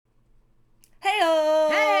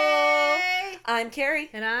I'm Keri.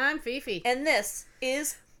 And I'm Fifi. And this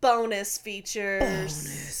is Bonus Features.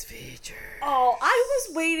 Bonus Features. Oh, I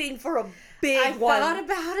was waiting for a big one. I thought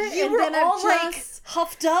about it, you and were then all like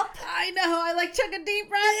huffed up. I know. I took a deep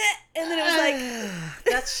breath, and then it was like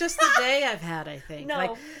that's just the day I've had. I think.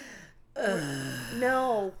 No.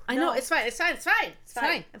 No. I know. It's fine. It's fine. It's fine. It's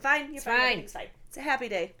fine. I'm fine. You're It's fine. fine. Everything's fine. It's a happy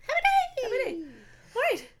day. Happy day. Happy day. All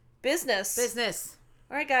right. Business.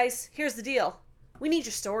 All right, guys. Here's the deal. We need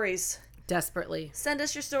your stories. Desperately. Send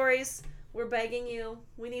us your stories. We're begging you.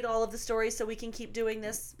 We need all of the stories so we can keep doing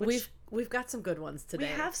this. We've got some good ones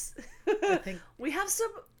today. I think we have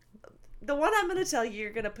some. The one I'm going to tell you,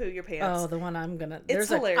 you're going to poo your pants. Oh, the one I'm going to. It's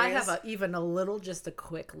hilarious. I have just a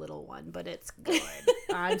quick little one, but it's good.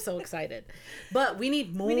 I'm so excited. But we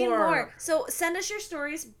need more. We need more. So send us your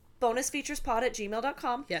stories,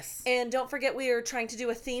 bonusfeaturespod@gmail.com. Yes. And don't forget, we are trying to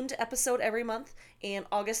do a themed episode every month. And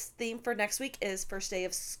August theme for next week is first day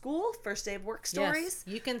of school, first day of work stories.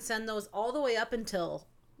 Yes. You can send those all the way up until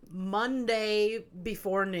Monday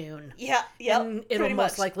before noon. Yeah. Yep. And it'll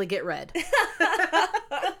most likely get read.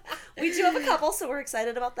 We do have a couple, so we're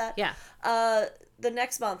excited about that. Yeah. The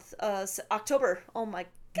next month, October. Oh my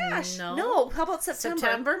gosh. No. How about September?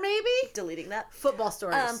 September, maybe? Deleting that. Football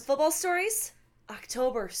stories. Football stories.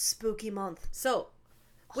 October, spooky month. So,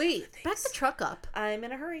 wait, back the truck up. I'm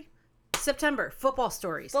in a hurry. September, football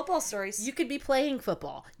stories. Football stories. You could be playing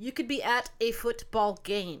football. You could be at a football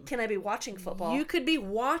game. Can I be watching football? You could be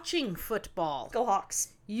watching football. Go Hawks.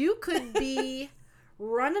 You could be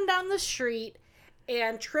running down the street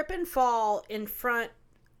and trip and fall in front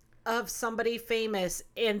of somebody famous,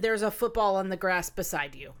 and there's a football on the grass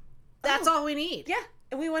beside you. That's all we need. Yeah,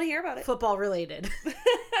 and we want to hear about it. Football related.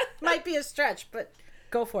 Might be a stretch, but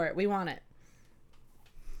go for it. We want it.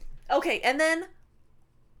 Okay, and then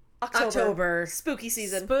October. Spooky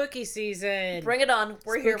season. Spooky season. Bring it on.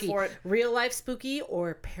 We're Spooky. here for it. Real life spooky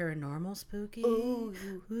or paranormal spooky? Ooh.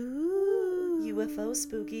 UFO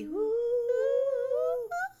spooky. Ooh.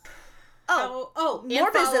 Oh, more and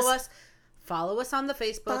follow business. us. Follow us on the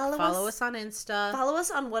Facebook. Follow us on Insta. Follow us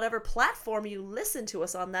on whatever platform you listen to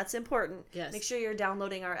us on. That's important. Yes. Make sure you're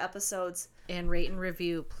downloading our episodes. And rate and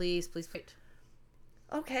review. Please.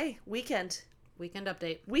 Okay. Weekend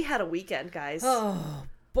update. We had a weekend, guys. Oh,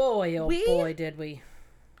 boy, did we.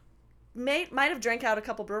 Might have drank out a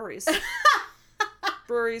couple breweries.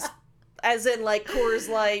 Breweries, as in like Coors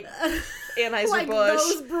Light,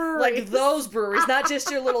 Anheuser-Busch. Like those breweries, not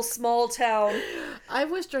just your little small town. I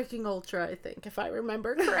was drinking Ultra, I think, if I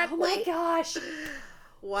remember correctly. Oh my gosh.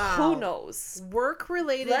 Wow. Who knows?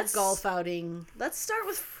 Work-related golf outing. Let's start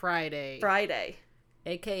with Friday.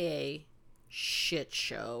 AKA shit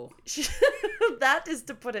show. That is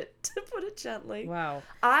to put it gently. Wow.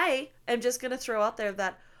 I am just going to throw out there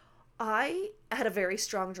that I had a very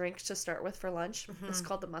strong drink to start with for lunch. Mm-hmm. It's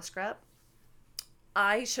called the Muskrat.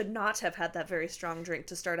 I should not have had that very strong drink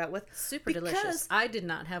to start out with. Super delicious. I did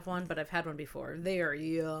not have one, but I've had one before. They are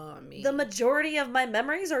yummy. The majority of my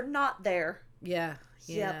memories are not there. Yeah.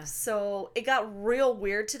 Yep. So it got real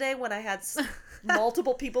weird today when I had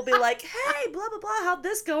multiple people be like, hey, blah, blah, blah, how'd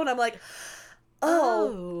this go? And I'm like,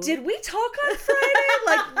 oh, did we talk on Friday?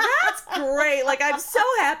 Like, that's great. Like, I'm so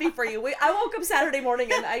happy for you. I woke up Saturday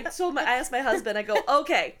morning and I asked my husband, I go,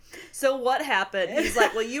 okay, so what happened? He's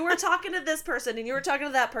like, well, you were talking to this person and you were talking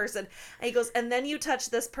to that person. And he goes, and then you touched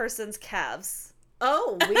this person's calves.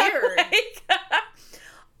 Oh, weird.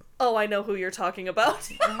 Oh, I know who you're talking about.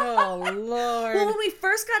 Oh, Lord. Well, when we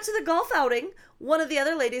first got to the golf outing, one of the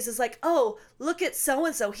other ladies is like, oh, look at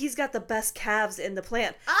so-and-so. He's got the best calves in the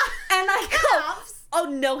plant. And I go, oh,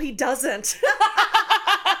 no, he doesn't. How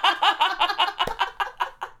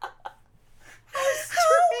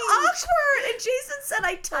awkward. And Jason said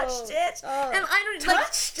I touched it. And I don't,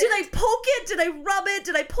 did I poke it? Did I rub it?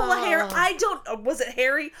 Did I pull a hair? I don't, was it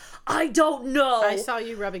hairy? I don't know. I saw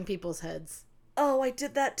you rubbing people's heads. Oh, I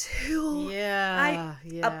did that too. Yeah.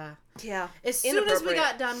 Yeah. As soon as we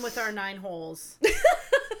got done with our 9 holes,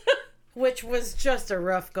 which was just a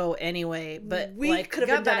rough go anyway, but we could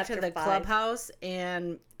have got back to the clubhouse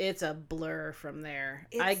and it's a blur from there.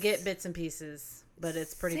 I get bits and pieces, but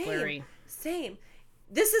it's pretty blurry. Same.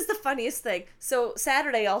 This is the funniest thing. So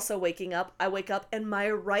Saturday also I wake up and my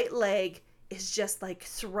right leg is just like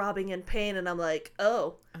throbbing in pain and I'm like,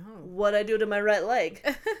 what'd I do to my right leg?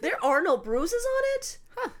 There are no bruises on it,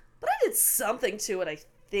 but I did something to it, I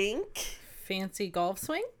think. Fancy golf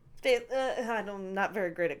swing? I'm not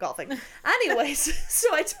very great at golfing. Anyways,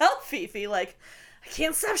 so I tell Fifi, like, I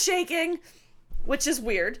can't stop shaking, which is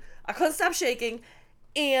weird. I couldn't stop shaking.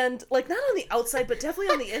 And, like, not on the outside, but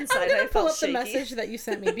definitely on the inside. I'm going to pull up the message that you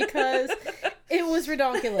sent me because it was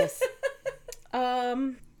redonkulous.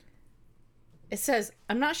 It says,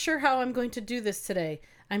 I'm not sure how I'm going to do this today.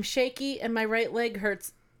 I'm shaky and my right leg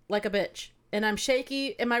hurts like a bitch. And I'm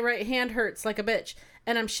shaky and my right hand hurts like a bitch.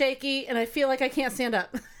 And I'm shaky and I feel like I can't stand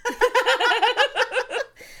up.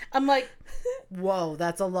 I'm like, whoa,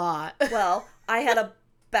 that's a lot. Well, I had a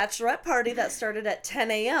bachelorette party that started at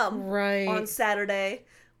 10 a.m. on Saturday,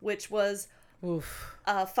 which was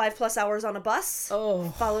 5+ hours on a bus,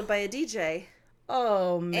 followed by a DJ.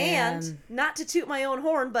 Oh, man. And, not to toot my own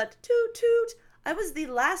horn, but toot toot, I was the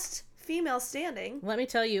last female standing. Let me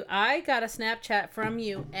tell you, I got a Snapchat from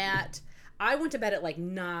you I went to bed at like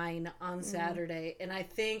 9 on Saturday, and I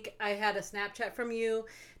think I had a Snapchat from you,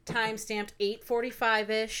 time-stamped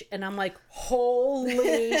 8:45-ish, and I'm like,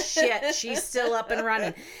 holy shit, she's still up and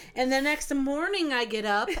running. And the next morning I get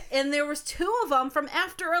up, and there was 2 of them from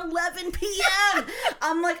after 11 p.m.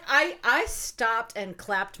 I'm like, I stopped and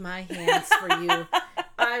clapped my hands for you.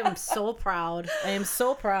 I am so proud. I am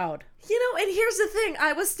so proud. You know, and here's the thing.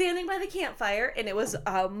 I was standing by the campfire, and it was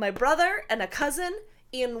my brother and a cousin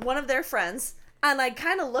and one of their friends, and I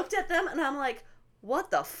kind of looked at them, and I'm like,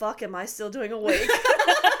 what the fuck am I still doing awake?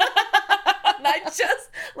 And I just,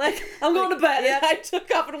 I'm going to bed. Yeah. And I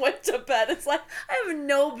took off and went to bed. It's like, I have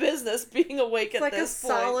no business being awake at this point. It's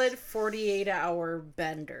like a solid 48-hour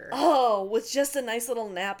bender. Oh, with just a nice little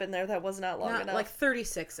nap in there that was not long enough. Like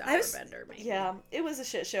 36-hour bender, maybe. Yeah, it was a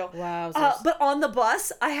shit show. Wow. But on the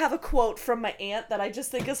bus, I have a quote from my aunt that I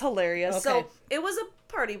just think is hilarious. Okay. So it was a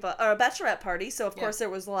party, or a bachelorette party. So of course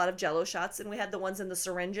there was a lot of Jell-O shots, and we had the ones in the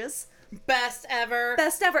syringes. Best ever.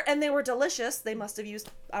 And they were delicious. They must have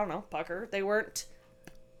used, I don't know, pucker. They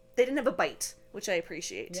didn't have a bite, which I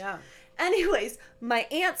appreciate. Yeah. Anyways, my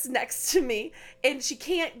aunt's next to me, and she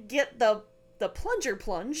can't get the plunger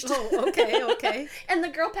plunged. Oh, okay. And the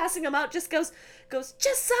girl passing them out just goes,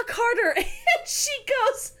 just suck harder. And she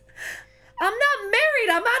goes, I'm not married.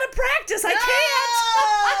 I'm out of practice. I can't.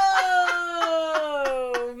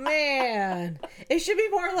 Oh, man. It should be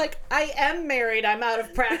more like, I am married. I'm out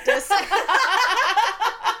of practice.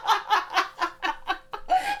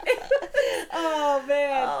 Oh,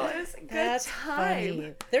 man. Oh, it was a good time.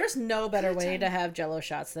 Funny. There's no better way to have Jell-O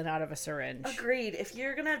shots than out of a syringe. Agreed. If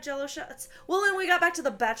you're going to have Jell-O shots. Well, then we got back to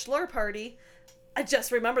the bachelor party. I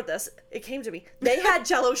just remembered this. It came to me. They had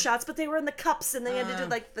Jell-O shots, but they were in the cups, and they had to do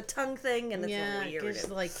like the tongue thing, and it's weird. It's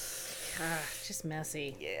like, just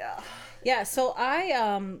messy. Yeah. Yeah. So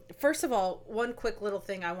I, first of all, one quick little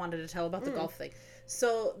thing I wanted to tell about the golf thing.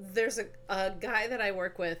 So there's a guy that I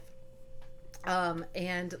work with,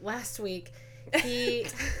 and last week he.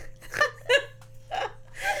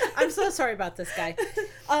 I'm so sorry about this guy.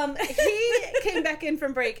 He came back in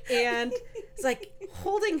from break and was like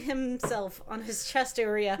holding himself on his chest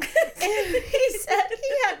area. And he said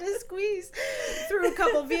he had to squeeze through a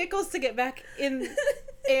couple vehicles to get back in.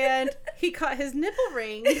 And he caught his nipple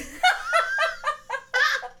ring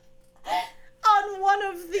on one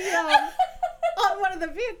of the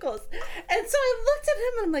vehicles. And so I looked at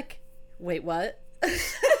him and I'm like, wait, what? And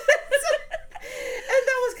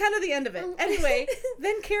that was kind of the end of it. Anyway,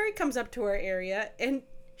 then Keri comes up to our area and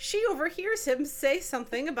she overhears him say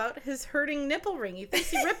something about his hurting nipple ring. He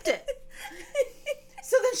thinks he ripped it.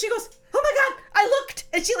 So then she goes, oh my God, I looked.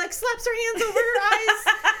 And she like slaps her hands over her eyes.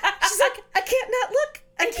 She's like, I can't not look.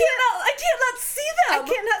 I can't not see them. I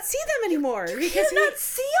can't not see them anymore. You cannot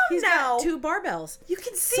see them he's now. Got 2 barbells. You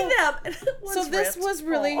can see them. So this was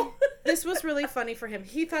really funny for him.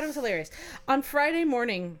 He thought it was hilarious. On Friday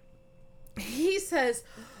morning, he says,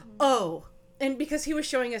 oh, and because he was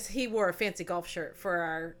showing us, he wore a fancy golf shirt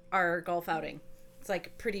for our golf outing. It's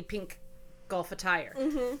like pretty pink golf attire.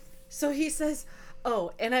 Mm-hmm. So he says,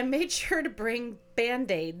 oh, and I made sure to bring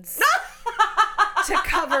Band-Aids to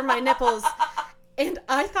cover my nipples. And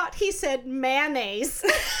I thought he said mayonnaise.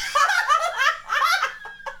 I'm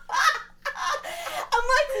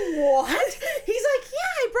like, what? He's like,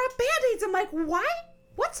 yeah, I brought Band-Aids. I'm like, why?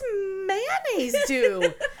 What's mayonnaise do?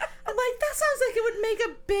 I'm like, that sounds like it would make a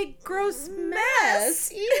big, gross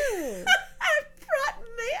mess. Ew. I brought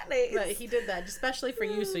mayonnaise. But he did that, especially for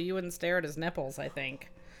you, so you wouldn't stare at his nipples, I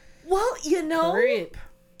think. Well, you know, Creep.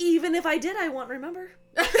 Even if I did, I won't remember.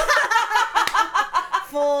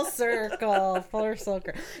 Full circle.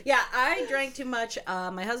 Yeah, I drank too much.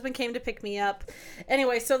 My husband came to pick me up.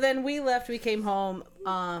 Anyway, so then we left. We came home.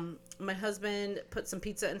 My husband put some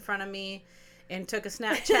pizza in front of me and took a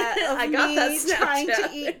Snapchat of me trying to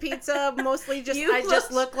eat pizza. Mostly just, I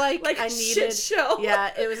just looked like I needed. Shit show.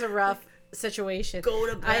 Yeah, it was a rough situation. Go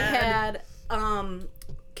to bed. I had,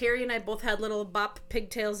 Keri and I both had little bop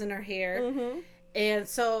pigtails in our hair. Mm-hmm. And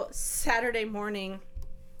so Saturday morning,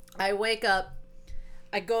 I wake up.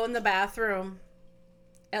 I go in the bathroom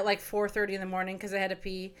at like 4:30 in the morning because I had to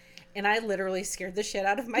pee. And I literally scared the shit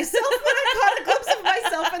out of myself when I caught a glimpse of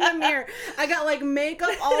myself in the mirror. I got like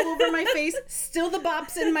makeup all over my face, still the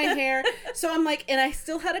bops in my hair. So I'm like, and I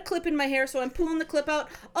still had a clip in my hair. So I'm pulling the clip out.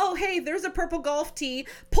 Oh, hey, there's a purple golf tee.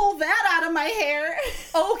 Pull that out of my hair.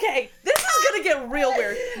 Okay, this is going to get real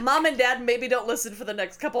weird. Mom and Dad maybe don't listen for the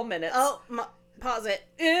next couple minutes. Oh, pause it.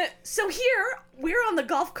 So here, we're on the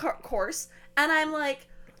golf course, and I'm like,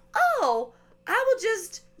 oh, I will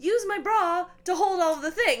just use my bra to hold all of the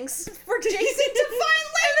things for Jason to find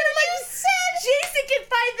later. And then you said Jason can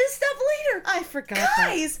find this stuff later. I forgot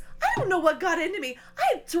Guys, I don't know what got into me.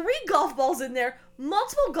 I had 3 golf balls in there,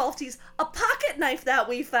 multiple golf tees, a pocket knife that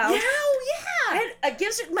we found. Yeah, I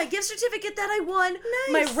had my gift certificate that I won, nice.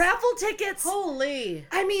 my raffle tickets. Holy.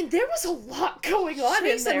 I mean, there was a lot going on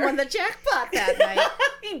Jason in there. won the jackpot that night.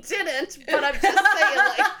 He didn't, but I'm just saying,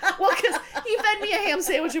 like, well, because he fed me a ham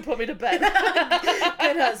sandwich and put me to bed.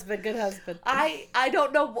 Good husband, good husband. I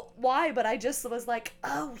don't know why, but I just was like,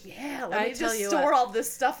 oh yeah, let me just store all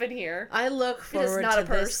this stuff in here. I look forward to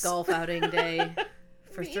this golf outing day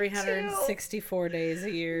for 364 days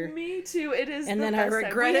a year. Me too. It is. And then I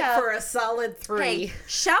regret it for a solid 3. Hey,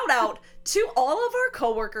 shout out to all of our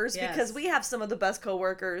coworkers because we have some of the best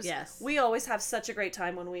coworkers. Yes. We always have such a great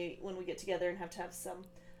time when we get together and have to have some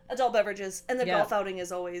adult beverages, and the golf outing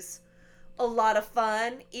is always a lot of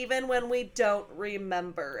fun, even when we don't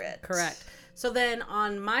remember it. Correct. So then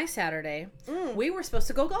on my Saturday, we were supposed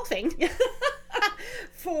to go golfing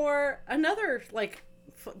for another, like,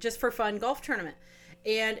 just for fun golf tournament.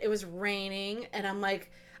 And it was raining, and I'm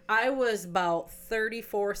like, I was about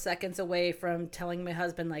 34 seconds away from telling my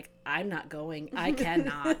husband, like, I'm not going. I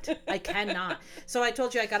cannot. I cannot. So I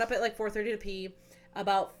told you I got up at like 4:30 to pee.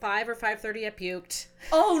 About 5 or 5:30 I puked.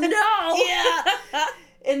 Oh, no! Yeah.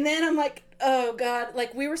 And then I'm like, oh, God.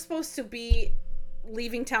 Like, we were supposed to be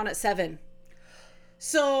leaving town at 7.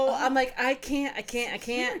 So I'm like, I can't.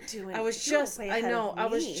 I was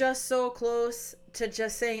just so close to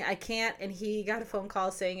just saying I can't. And he got a phone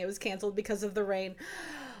call saying it was canceled because of the rain.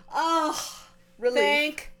 Oh, relief.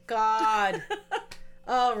 Thank God.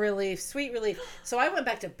 Oh, relief. Sweet relief. So I went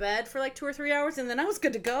back to bed for like 2 or 3 hours, and then I was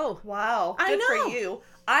good to go. Wow. Good for you.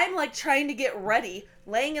 I'm like trying to get ready,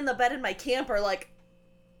 laying in the bed in my camper, like,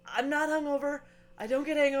 I'm not hungover. I don't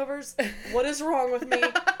get hangovers. What is wrong with me?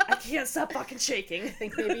 I can't stop fucking shaking. I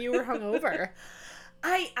think maybe you were hungover.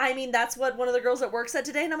 I mean, that's what one of the girls at work said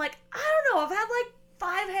today, and I'm like, I don't know. I've had like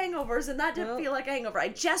 5 hangovers, and that didn't feel like a hangover. I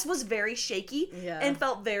just was very shaky and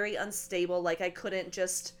felt very unstable, like I couldn't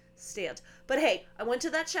just stand. But hey, I went to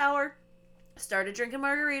that shower, started drinking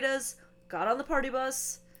margaritas, got on the party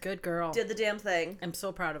bus. Good girl. Did the damn thing. I'm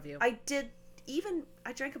so proud of you. I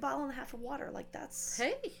drank a bottle and a half of water. Like, that's...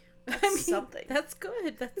 Hey. That's something. That's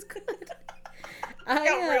good. That's good.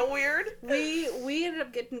 Got real weird. We ended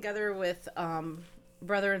up getting together with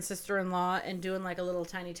brother and sister-in-law and doing like a little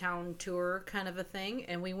tiny town tour kind of a thing,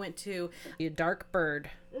 and we went to Dark Bird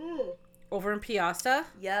over in Piasta.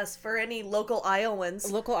 Yes, for any local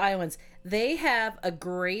Iowans. They have a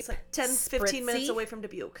grape. It's like 10-15 minutes away from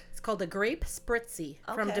Dubuque. It's called a Grape Spritzy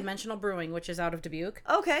from Dimensional Brewing, which is out of Dubuque.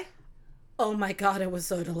 Okay. Oh my God, it was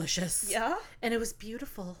so delicious. Yeah? And it was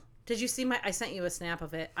beautiful. Did you see I sent you a snap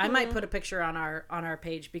of it. I might put a picture on our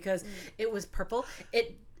page because it was purple.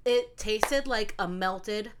 It tasted like a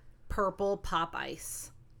melted purple pop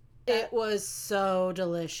ice. It was so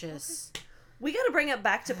delicious. We got to bring it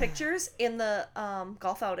back to pictures in the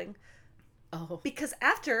golf outing. Oh. Because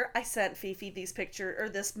after I sent Fifi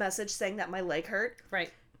this message saying that my leg hurt.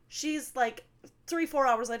 Right. She's like 3-4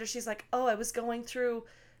 hours later, she's like, oh, I was going through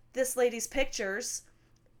this lady's pictures,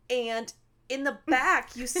 and in the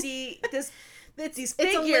back you see these figures.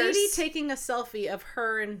 It's a lady taking a selfie of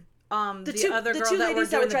her and the other girl that were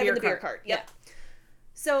driving the beer cart. Yep. Yeah.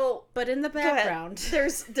 So, but in the background,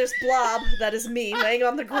 there's Blob, that is me, laying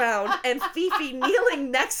on the ground, and Fifi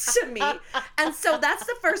kneeling next to me. And so that's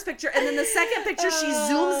the first picture. And then the second picture, she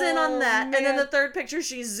zooms in on that. Man. And then the third picture,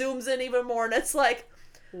 she zooms in even more. And it's like,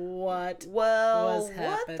 what was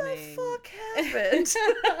happening? What the fuck happened?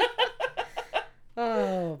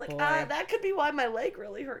 Oh, boy. That could be why my leg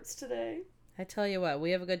really hurts today. I tell you what,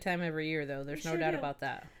 we have a good time every year, though. There's no doubt about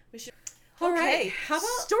that. We should. Okay, how about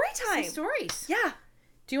story time? Some stories. Yeah.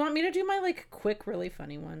 Do you want me to do my, like, quick, really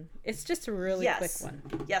funny one? It's just a really quick one.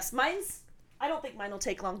 Yes, I don't think mine will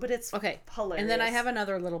take long, but it's hilarious. And then I have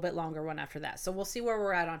another little bit longer one after that. So we'll see where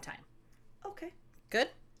we're at on time. Okay. Good?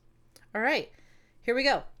 All right. Here we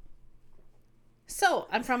go. So,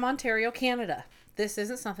 I'm from Ontario, Canada. This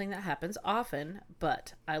isn't something that happens often,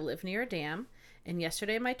 but I live near a dam, And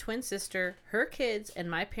yesterday my twin sister, her kids, and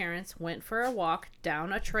my parents went for a walk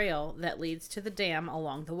down a trail that leads to the dam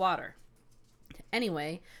along the water.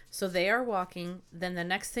 Anyway, so they are walking. Then the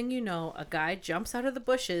next thing you know, a guy jumps out of the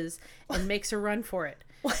bushes and makes a run for it.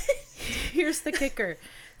 What? Here's the kicker.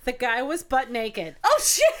 The guy was butt naked. Oh,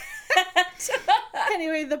 shit!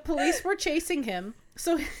 Anyway, the police were chasing him.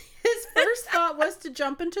 So his first thought was to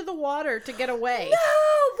jump into the water to get away. No!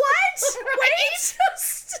 What? Wait!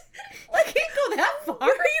 I can't go that far. Where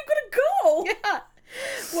are you gonna go? Yeah.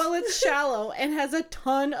 Well, it's shallow and has a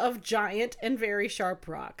ton of giant and very sharp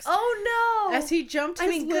rocks. Oh no! As he jumped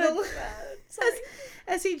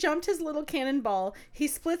as he jumped his little cannonball, he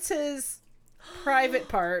splits his private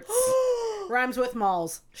parts. Rhymes with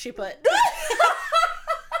malls, she put.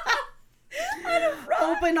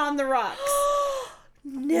 Open on the rocks.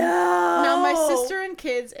 No. Now my sister and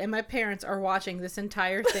kids and my parents are watching this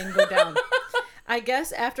entire thing go down. I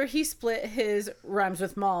guess after he split his rhymes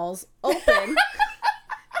with malls open,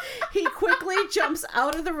 he quickly jumps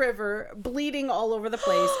out of the river, bleeding all over the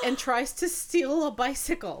place, and tries to steal a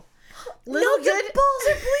bicycle. Your balls are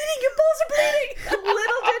bleeding. Your balls are bleeding.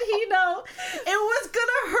 Little did he know it was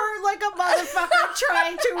gonna hurt like a motherfucker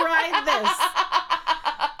trying to ride this.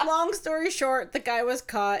 Long story short, the guy was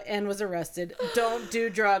caught and was arrested. Don't do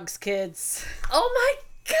drugs, kids. Oh my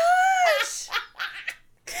gosh!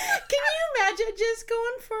 Can you imagine just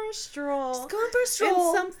going for a stroll? Just going for a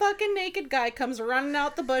stroll. And some fucking naked guy comes running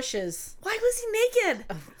out the bushes. Why was he naked?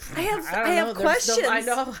 I have questions. I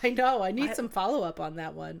know. I need some follow-up on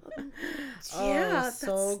that one. Yeah.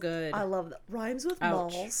 So good. I love that. Rhymes with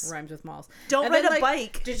Ouch. malls. Rhymes with malls. Don't ride a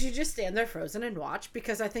bike. Did you just stand there frozen and watch?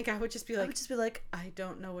 Because I think I would just be like, I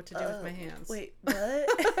don't know what to do with my hands. Wait, what?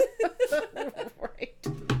 Right.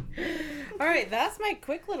 All right, that's my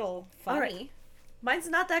quick little funny. All right. Mine's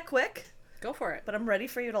not that quick. Go for it. But I'm ready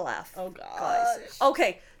for you to laugh. Oh, gosh.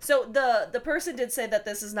 Okay, so the person did say that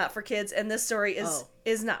this is not for kids, and this story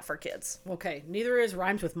is not for kids. Okay, neither is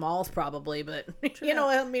Rhymes with Malls, probably, but, you know,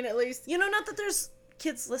 I mean, at least. You know, not that there's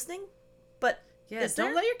kids listening, but... Yeah,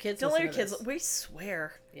 don't let your kids listen to this. We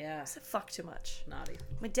swear. Yeah. I said fuck too much. Naughty.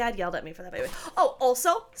 My dad yelled at me for that, baby. Oh,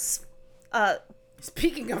 also...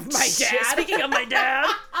 Speaking of my dad...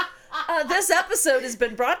 This episode has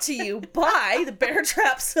been brought to you by the Bear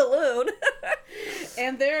Trap Saloon.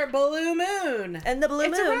 And their Blue Moon. And the Blue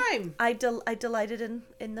Moon. It's a rhyme. I delighted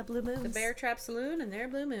in the Blue Moons. The Bear Trap Saloon and their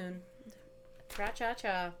Blue Moon.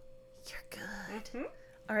 Cha-cha-cha. You're good. Mm-hmm.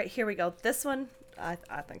 All right, here we go. This one I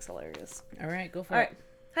think's hilarious. All right, go for it. All right.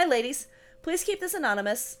 Hi, ladies. Please keep this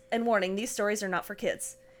anonymous. And warning, these stories are not for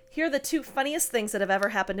kids. Here are the 2 funniest things that have ever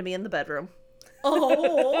happened to me in the bedroom.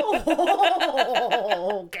 Oh,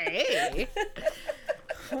 okay.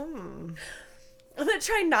 I'm going to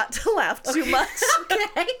try not to laugh too much.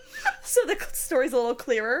 Okay. So the story's a little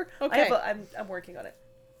clearer. Okay. I'm working on it.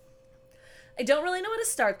 I don't really know how to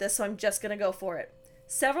start this, so I'm just going to go for it.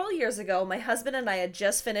 Several years ago, my husband and I had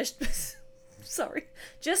just finished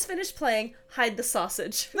playing Hide the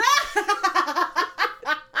Sausage.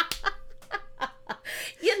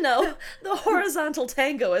 You know, the horizontal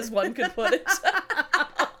tango, as one could put it.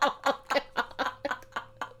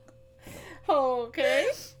 Okay.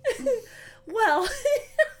 Well,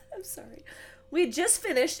 I'm sorry. We had just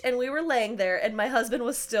finished, and we were laying there, and my husband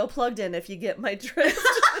was still plugged in, if you get my drift.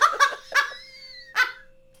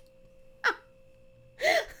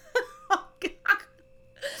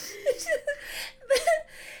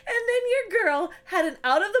 And then your girl had an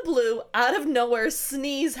out of the blue, out of nowhere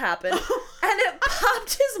sneeze happen, and it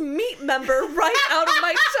popped his meat member right out of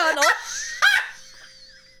my tunnel.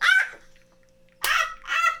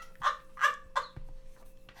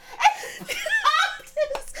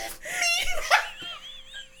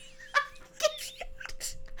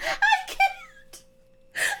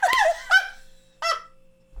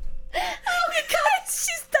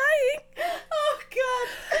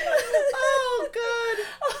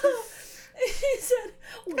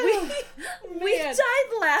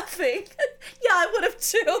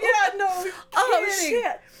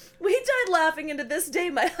 And to this day,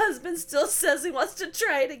 my husband still says he wants to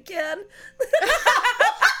try it again.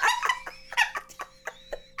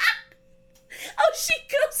 Oh, she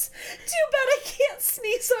goes, too bad I can't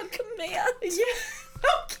sneeze on command. Yeah, no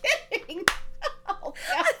kidding. Oh,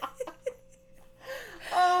 God.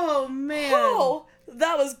 Oh, man. Oh,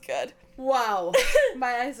 that was good. Wow.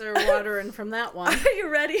 My eyes are watering from that one. Are you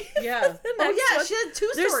ready? Yeah. Oh, yeah, she had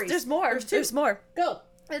 2 stories. There's more. There's more. Go.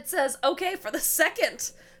 It says, okay, for the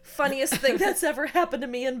second funniest thing that's ever happened to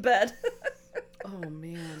me in bed. Oh,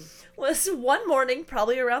 man. Was one morning,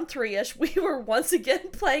 probably around 3-ish, we were once again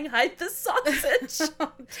playing hide the sausage.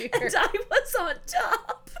 Oh, dear. And I was on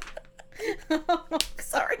top.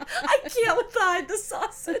 Sorry, I can't with the hide the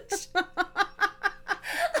sausage.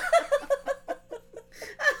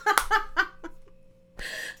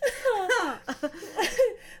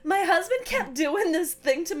 My husband kept doing this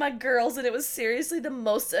thing to my girls, and it was seriously the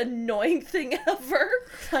most annoying thing ever.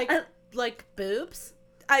 Like boobs?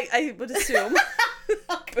 I would assume.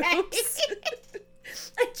 Okay. Boobs.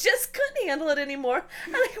 I just couldn't handle it anymore,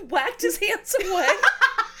 and I whacked his hands away.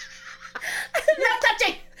 Not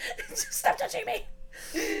touching! Just stop touching me.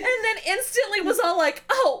 And then instantly was all like,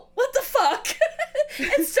 oh, what the fuck?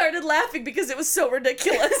 And started laughing because it was so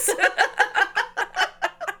ridiculous.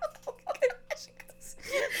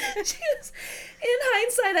 She goes, in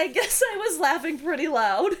hindsight, I guess I was laughing pretty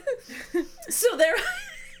loud. So there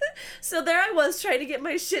I was trying to get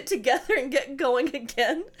my shit together and get going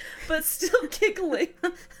again, but still giggling.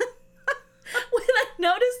 When I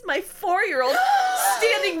noticed my 4-year-old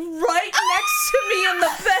standing right next to me in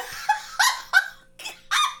the bed.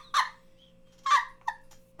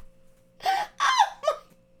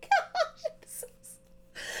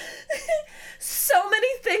 So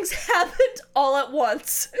many things happened all at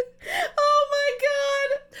once. Oh my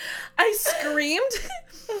god! I screamed.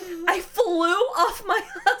 I flew off my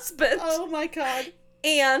husband. Oh my god.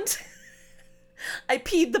 And I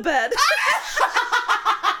peed the bed.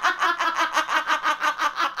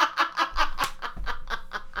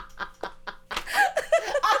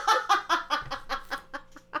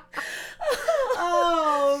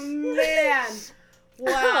 Oh man.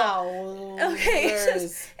 Wow. Okay.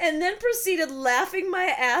 And then proceeded laughing my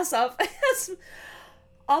ass off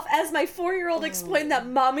as my 4-year-old explained that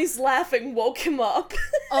mommy's laughing woke him up.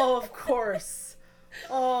 Oh, of course.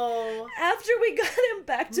 Oh. After we got him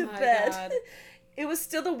back to bed, God. It was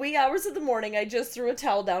still the wee hours of the morning. I just threw a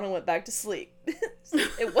towel down and went back to sleep.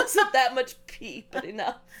 It wasn't that much pee, but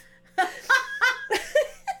enough. Later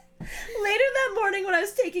that morning when I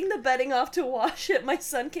was taking the bedding off to wash it, my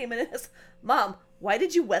son came in and asked, Mom, why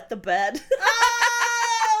did you wet the bed?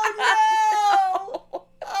 Oh, no!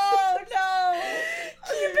 Oh, no!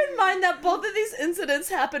 Keep in mind that both of these incidents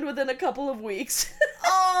happened within a couple of weeks.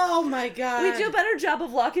 Oh, my God. We do a better job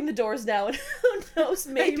of locking the doors now, and who knows,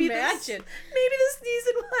 maybe this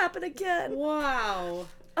season will happen again. Wow.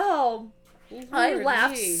 Oh, Lordy. I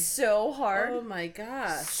laughed so hard. Oh, my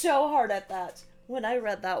gosh. So hard at that when I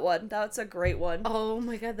read that one. That's a great one. Oh,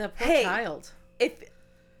 my God, that poor child.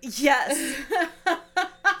 Yes.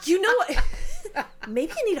 You know what?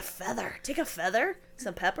 Maybe you need a feather. Take a feather,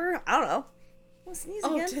 some pepper. I don't know. Well, sneeze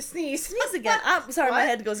again. Oh, to sneeze. Sneeze again. I'm sorry, my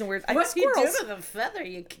head goes in weird. What do you do with a feather?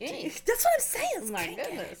 You can't. That's what I'm saying. Oh, my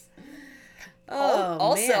goodness. Oh,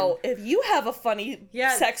 also, man. if you have a funny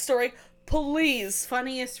sex story, please.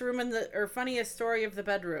 Funniest story of the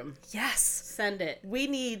bedroom. Yes. Send it. We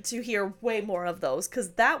need to hear way more of those,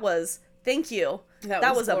 because that was, thank you.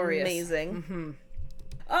 That was glorious. Amazing. Mm-hmm.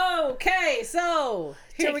 Okay, so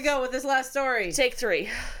here we go with this last story. Take 3.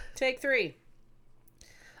 Take 3.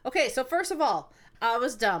 Okay, so first of all, I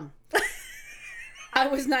was dumb. I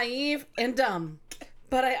was naive and dumb.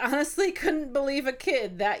 But I honestly couldn't believe a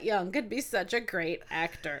kid that young could be such a great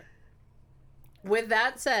actor. With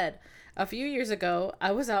that said, a few years ago,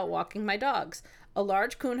 I was out walking my dogs, a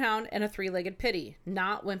large coonhound and a 3-legged pitty,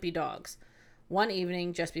 not wimpy dogs, one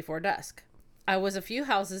evening just before dusk. I was a few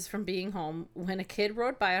houses from being home when a kid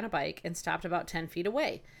rode by on a bike and stopped about 10 feet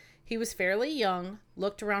away. He was fairly young,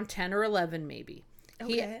 looked around 10 or 11 maybe.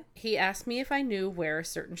 Okay. He asked me if I knew where a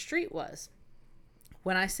certain street was.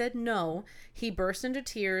 When I said no, he burst into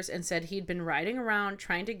tears and said he'd been riding around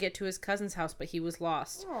trying to get to his cousin's house, but he was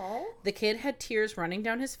lost. Aww. The kid had tears running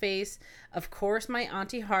down his face. Of course, my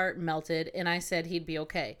auntie heart melted, and I said he'd be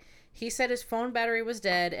okay. He said his phone battery was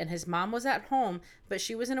dead and his mom was at home, but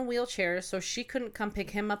she was in a wheelchair, so she couldn't come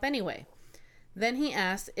pick him up anyway. Then he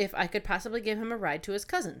asked if I could possibly give him a ride to his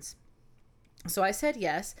cousin's. So I said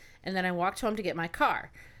yes, and then I walked home to get my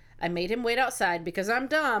car. I made him wait outside because I'm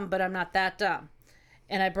dumb, but I'm not that dumb.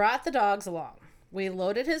 And I brought the dogs along. We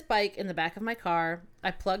loaded his bike in the back of my car.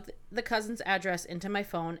 I plugged the cousin's address into my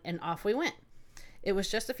phone, and off we went. It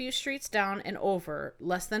was just a few streets down and over,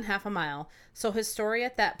 less than half a mile, so his story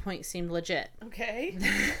at that point seemed legit. Okay.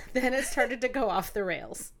 Then it started to go off the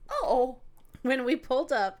rails. Oh. When we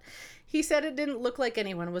pulled up, he said it didn't look like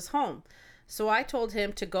anyone was home. So I told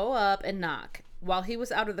him to go up and knock. While he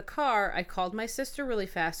was out of the car, I called my sister really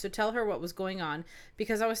fast to tell her what was going on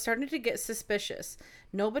because I was starting to get suspicious.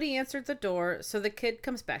 Nobody answered the door, so the kid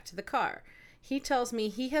comes back to the car. He tells me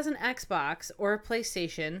he has an Xbox or a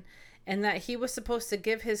PlayStation and that he was supposed to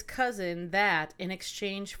give his cousin that in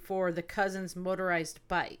exchange for the cousin's motorized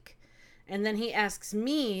bike. And then he asks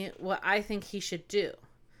me what I think he should do.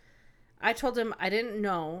 I told him I didn't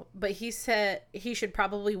know, but he said he should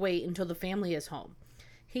probably wait until the family is home.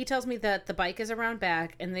 He tells me that the bike is around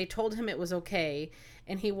back and they told him it was okay,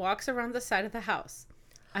 and he walks around the side of the house.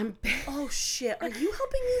 Oh shit, are you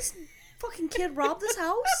helping this fucking kid rob this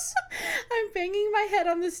house? I'm banging my head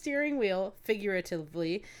on the steering wheel,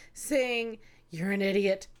 figuratively, saying, "You're an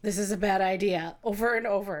idiot. This is a bad idea," over and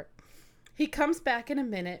over. He comes back in a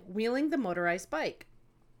minute, wheeling the motorized bike.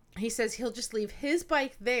 He says he'll just leave his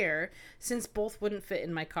bike there since both wouldn't fit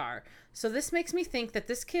in my car. So this makes me think that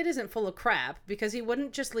this kid isn't full of crap, because he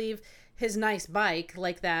wouldn't just leave his nice bike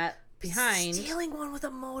like that behind. Stealing one with a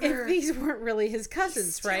motor. If these weren't really his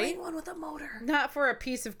cousins, right? Stealing one with a motor. Not for a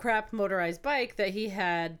piece of crap motorized bike that he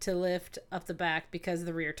had to lift up the back because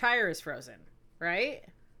the rear tire is frozen, right?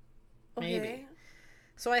 Okay. Maybe.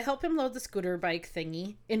 So I help him load the scooter bike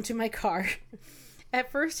thingy into my car.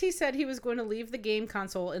 At first he said he was going to leave the game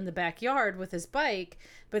console in the backyard with his bike,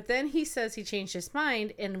 but then he says he changed his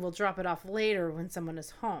mind and will drop it off later when someone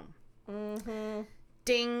is home. Mm-hmm.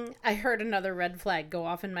 Ding! I heard another red flag go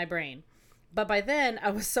off in my brain. But by then,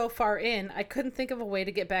 I was so far in, I couldn't think of a way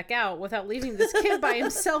to get back out without leaving this kid by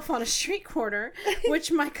himself on a street corner,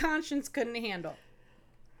 which my conscience couldn't handle.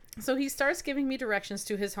 So he starts giving me directions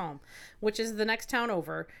to his home, which is the next town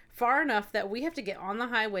over, far enough that we have to get on the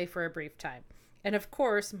highway for a brief time. And of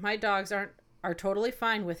course, my dogs are totally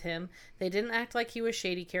fine with him. They didn't act like he was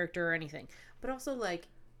shady character or anything. But also, like,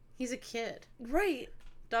 he's a kid. Right.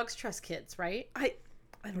 Dogs trust kids, right? I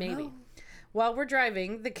don't know. While we're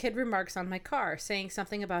driving, the kid remarks on my car, saying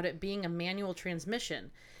something about it being a manual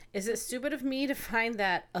transmission. Is it stupid of me to find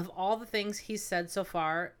that, of all the things he's said so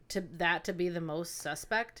far, to be the most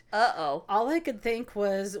suspect? Uh-oh. All I could think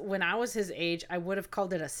was, when I was his age, I would have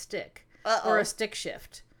called it a stick. Or a stick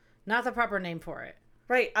shift. Not the proper name for it.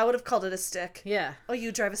 Right, I would have called it a stick. Yeah. Oh,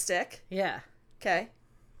 you drive a stick? Yeah. Okay.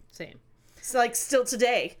 Same. So, like, still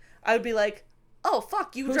today, I would be like, oh,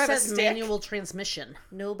 fuck, you drive a stick? Manual transmission?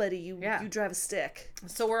 Nobody. You drive a stick.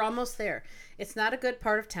 So we're almost there. It's not a good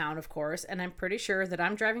part of town, of course, and I'm pretty sure that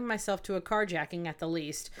I'm driving myself to a carjacking at the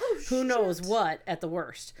least. Oh, Who knows what at the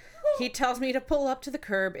worst. He tells me to pull up to the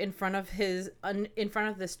curb in front of this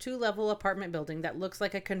 2-level apartment building that looks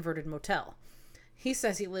like a converted motel. He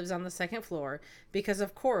says he lives on the second floor because,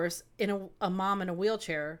 of course, a mom in a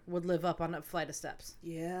wheelchair would live up on a flight of steps.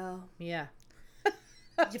 Yeah. Yeah.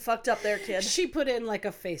 You fucked up there, kid. She put in like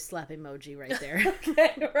a face slap emoji right there.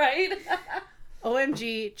 Okay, right?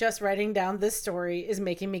 OMG, just writing down this story is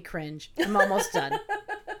making me cringe. I'm almost done.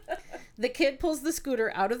 The kid pulls the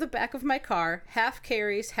scooter out of the back of my car, half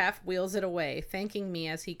carries, half wheels it away, thanking me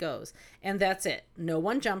as he goes. And that's it. No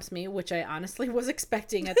one jumps me, which I honestly was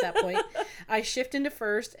expecting at that point. I shift into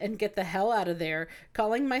first and get the hell out of there,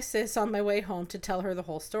 calling my sis on my way home to tell her the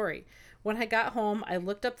whole story. When I got home, I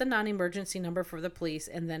looked up the non-emergency number for the police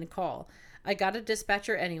and then call. I got a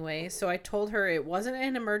dispatcher anyway, so I told her it wasn't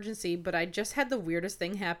an emergency, but I just had the weirdest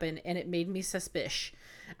thing happen and it made me suspicious.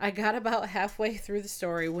 I got about halfway through the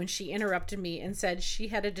story when she interrupted me and said she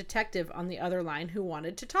had a detective on the other line who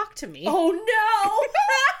wanted to talk to me. Oh no!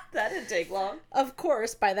 That didn't take long. Of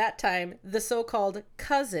course, by that time, the so-called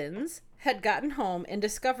cousins had gotten home and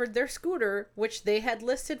discovered their scooter, which they had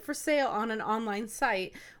listed for sale on an online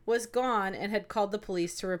site, was gone and had called the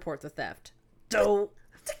police to report the theft. Dope.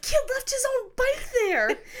 The kid left his own bike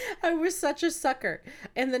there. I was such a sucker.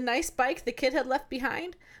 And the nice bike the kid had left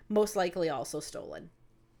behind, most likely also stolen.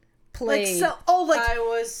 Played. I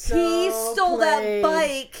was so he stole played. That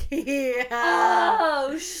bike. Yeah.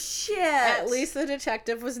 Oh shit. At least the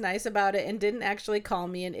detective was nice about it and didn't actually call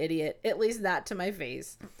me an idiot. At least not to my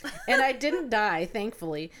face. And I didn't die,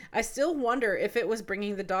 thankfully. I still wonder if it was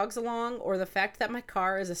bringing the dogs along or the fact that my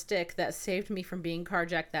car is a stick that saved me from being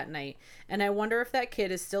carjacked that night. And I wonder if that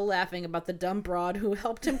kid is still laughing about the dumb broad who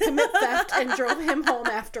helped him commit theft and drove him home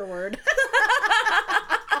afterward.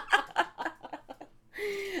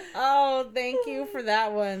 Oh, thank you for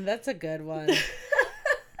that one. That's a good one.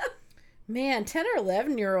 Man, 10 or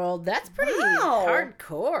 11-year-old, that's pretty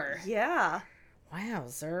hardcore. Yeah.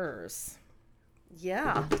 Wowzers.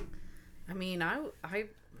 Yeah. I mean, I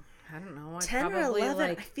don't know. I 10 probably or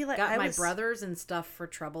 11, I feel like got I my was... brothers and stuff for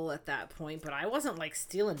trouble at that point, but I wasn't like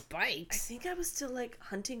stealing bikes. I think I was still like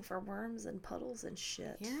hunting for worms and puddles and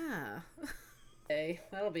shit. Yeah. Okay,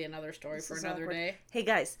 that'll be another story for another day. Hey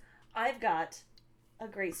guys, I've got a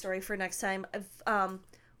great story for next time.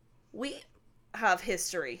 We have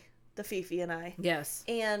history the Fifi and I. Yes.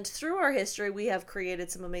 And through our history, we have created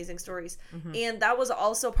some amazing stories. Mm-hmm. And that was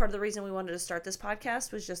also part of the reason we wanted to start this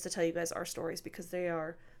podcast, was just to tell you guys our stories, because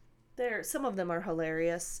some of them are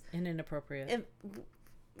hilarious. And inappropriate. And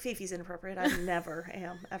Fifi's inappropriate. I never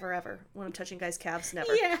am. Ever. When I'm touching guys' calves,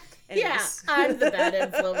 never. Yeah. Anyways. Yeah. I'm the bad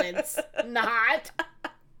influence. Not.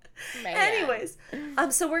 Man. Anyways,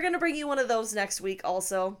 so we're going to bring you one of those next week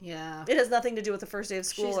also. Yeah. It has nothing to do with the first day of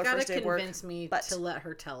school or first day of work. She's got to convince me to let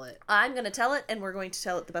her tell it. I'm going to tell it, and we're going to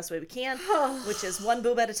tell it the best way we can, which is one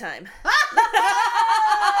boob at a time.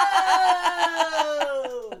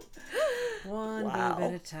 One boob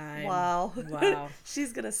at a time. Wow.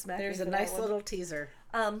 She's going to smack me. There's a nice little teaser.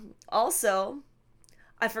 Also,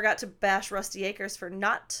 I forgot to bash Rusty Acres for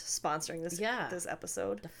not sponsoring this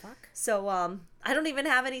episode. The fuck? So, I don't even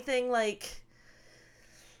have anything like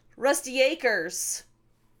Rusty Acres.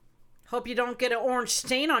 Hope you don't get an orange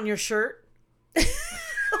stain on your shirt.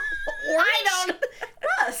 I don't.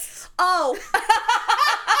 Rust. Oh.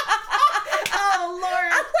 Oh, Lord.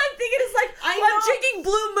 I'm like thinking it's like, I'm drinking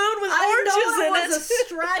Blue Moon with oranges in it. It was a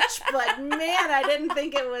stretch, but man, I didn't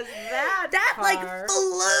think it was that far. Like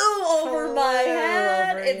flew over my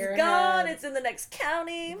head. It's gone. It's in the next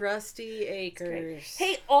county. Rusty Acres.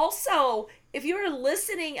 Hey, also, if you are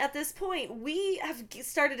listening at this point, we have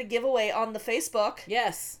started a giveaway on the Facebook.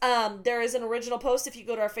 Yes. There is an original post if you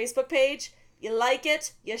go to our Facebook page. You like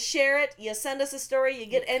it, you share it, you send us a story, you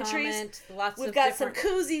get entries. Comment, We've got some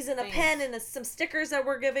koozies and a pen and some stickers that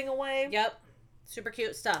we're giving away. Yep. Super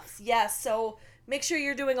cute stuff. Yes, so make sure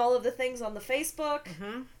you're doing all of the things on the Facebook.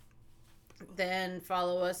 Mm-hmm. Then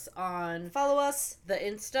follow us on the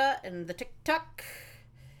Insta and the TikTok.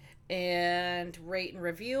 And rate and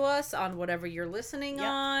review us on whatever you're listening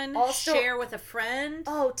on. Also, share with a friend.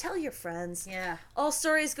 Oh, tell your friends. Yeah. All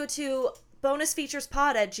stories go to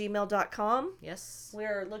bonusfeaturespod@gmail.com. Yes.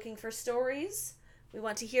 We're looking for stories. We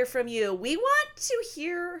want to hear from you. We want to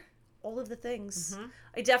hear all of the things. Mm-hmm.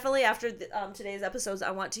 I definitely, after today's episodes, I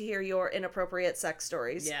want to hear your inappropriate sex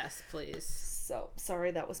stories. Yes, please. So, sorry,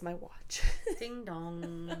 that was my watch. Ding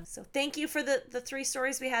dong. So, thank you for the 3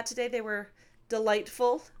 stories we had today. They were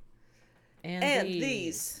delightful. And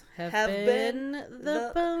these have been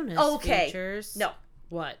the bonus features. No.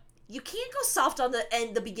 What? You can't go soft on the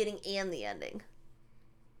end, the beginning, and the ending.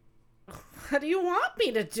 What do you want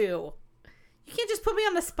me to do? You can't just put me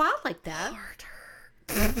on the spot like that. Harder.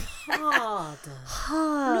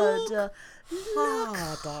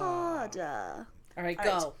 All right, go.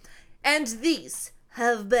 Right. And these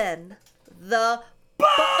have been the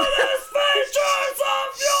bonus features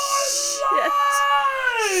of your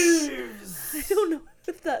lives! I don't know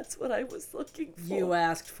if that's what I was looking for. You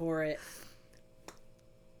asked for it.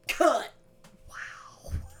 Cut!